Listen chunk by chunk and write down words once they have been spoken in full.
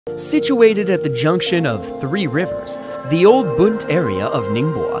Situated at the junction of three rivers, the old Bund area of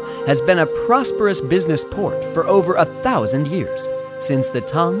Ningbo has been a prosperous business port for over 1,000 years, since the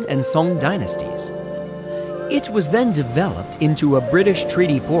Tang and Song dynasties. It was then developed into a British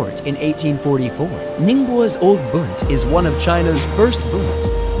treaty port in 1844. Ningbo's old Bund is one of China's first bunds,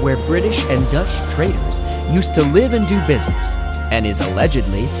 where British and Dutch traders used to live and do business, and is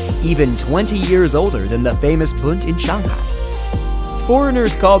allegedly even 20 years older than the famous Bund in Shanghai.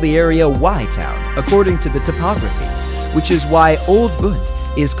 Foreigners call the area Y Town according to the topography, which is why Old Bund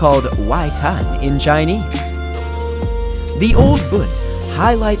is called Y Tan in Chinese. The Old Bund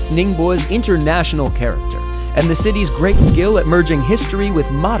highlights Ningbo's international character and the city's great skill at merging history with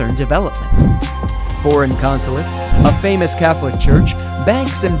modern development. Foreign consulates, a famous Catholic church,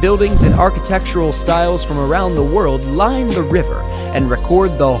 banks and buildings in architectural styles from around the world line the river and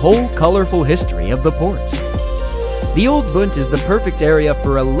record the whole colorful history of the port. The Old Bund is the perfect area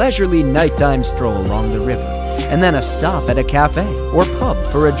for a leisurely nighttime stroll along the river, and then a stop at a cafe or pub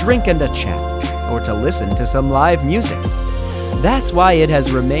for a drink and a chat, or to listen to some live music. That's why it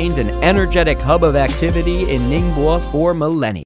has remained an energetic hub of activity in Ningbo for millennia.